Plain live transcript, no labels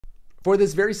For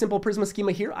this very simple Prisma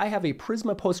schema here, I have a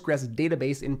Prisma Postgres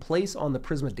database in place on the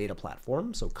Prisma data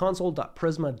platform. So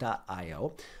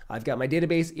console.prisma.io. I've got my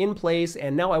database in place,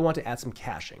 and now I want to add some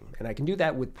caching. And I can do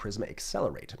that with Prisma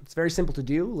Accelerate. It's very simple to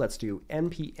do. Let's do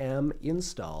npm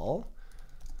install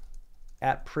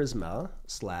at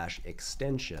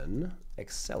prisma/extension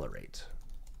accelerate.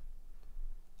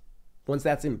 Once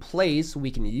that's in place, we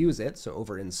can use it. So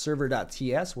over in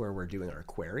server.ts, where we're doing our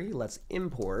query, let's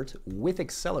import with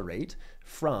accelerate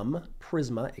from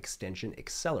Prisma extension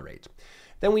accelerate.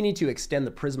 Then we need to extend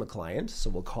the Prisma client.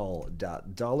 So we'll call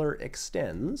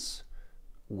 $extends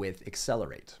with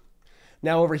accelerate.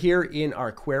 Now over here in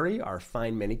our query, our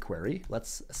find many query,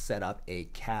 let's set up a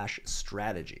cache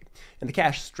strategy. And the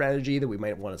cache strategy that we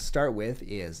might want to start with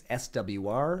is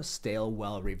SWR, stale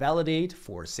while revalidate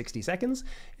for 60 seconds,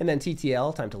 and then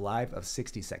TTL, time to live, of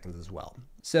 60 seconds as well.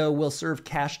 So we'll serve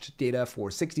cached data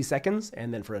for 60 seconds,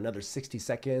 and then for another 60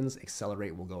 seconds,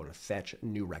 accelerate will go and fetch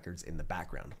new records in the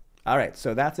background. All right,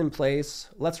 so that's in place.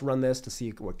 Let's run this to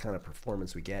see what kind of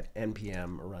performance we get.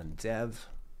 npm run dev.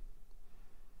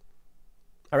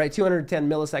 All right, 210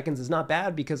 milliseconds is not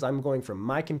bad because I'm going from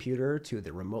my computer to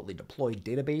the remotely deployed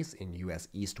database in US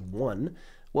East 1.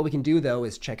 What we can do, though,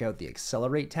 is check out the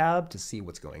Accelerate tab to see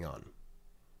what's going on.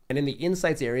 And in the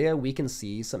Insights area, we can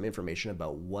see some information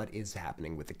about what is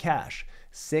happening with the cache.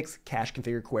 6 cache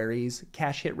configure queries,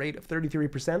 cache hit rate of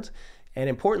 33%. And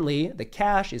importantly, the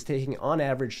cache is taking on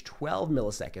average 12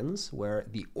 milliseconds, where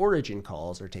the origin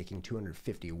calls are taking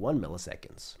 251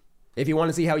 milliseconds. If you want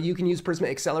to see how you can use Prisma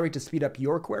Accelerate to speed up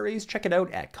your queries, check it out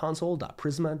at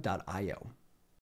console.prisma.io.